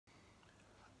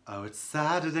Oh, it's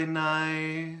Saturday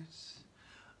night,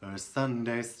 or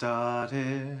Sunday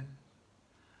started,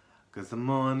 'cause the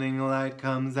morning light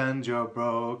comes and you're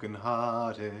broken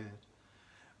hearted.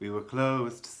 We were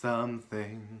close to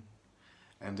something,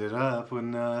 ended up with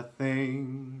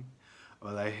nothing.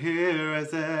 All I hear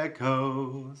is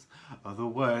echoes of the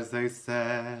words they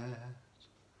said,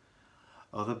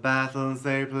 all the battles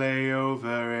they play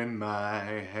over in my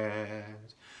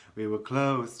head. We were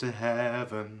close to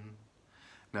heaven,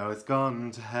 now it's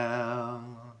gone to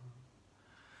hell.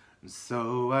 And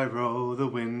so I roll the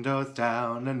windows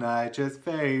down and I just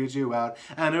fade you out.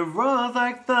 And it roars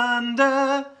like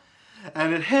thunder,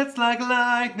 and it hits like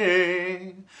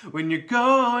lightning. When you're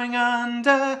going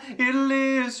under, it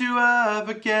lifts you up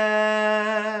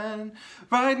again.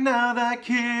 Right now that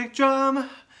kick drum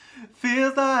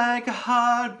feels like a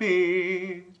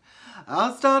heartbeat.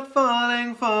 I'll start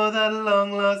falling for that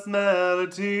long lost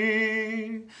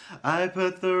melody. I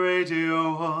put the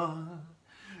radio on,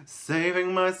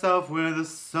 saving myself with a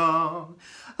song.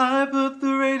 I put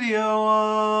the radio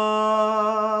on.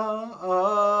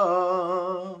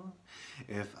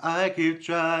 If I keep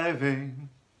driving,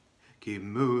 keep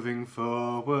moving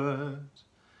forward,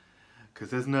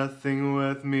 'cause there's nothing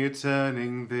worth me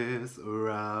turning this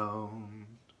around.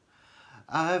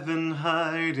 I've been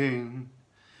hiding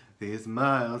these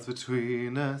miles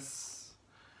between us,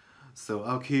 so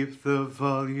I'll keep the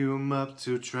volume up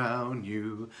to drown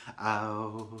you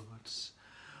out.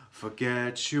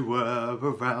 Forget you were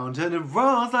around, and it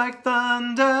roars like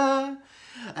thunder,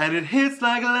 and it hits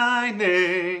like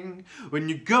lightning. When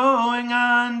you're going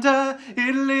under,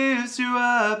 it lifts you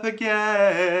up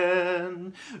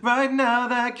again. Right now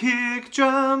that kick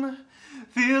drum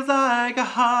feels like a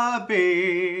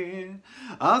heartbeat.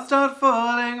 I'll start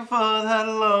falling for that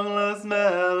long lost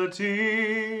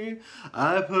melody.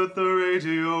 I put the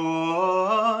radio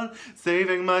on,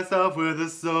 saving myself with a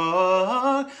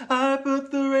song. I put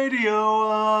the radio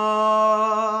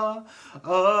on.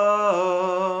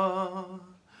 Oh,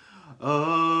 oh,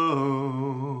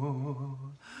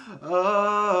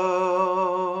 oh.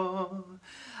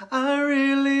 I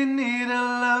really need a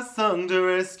love song to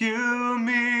rescue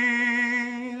me.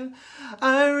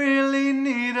 I really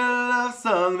need a love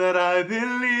song that I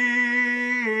believe.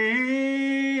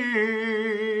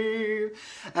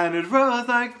 And it roars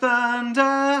like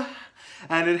thunder,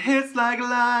 and it hits like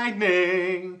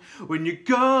lightning. When you're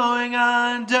going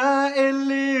under, it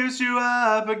lifts you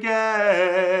up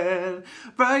again.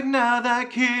 Right now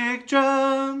that kick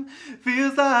drum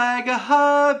feels like a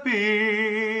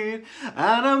heartbeat,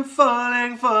 and I'm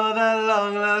falling for that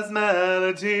long lost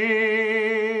melody.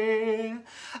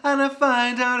 And I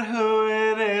find out who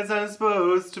it is I'm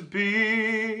supposed to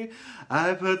be.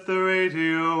 I put the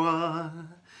radio on,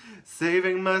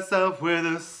 saving myself with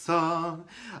a song.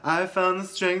 I found the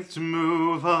strength to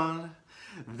move on.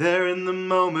 There in the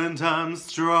moment I'm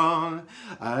strong.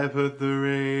 I put the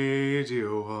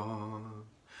radio on.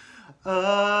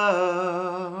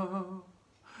 Oh,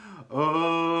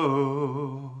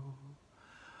 oh,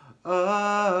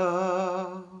 oh.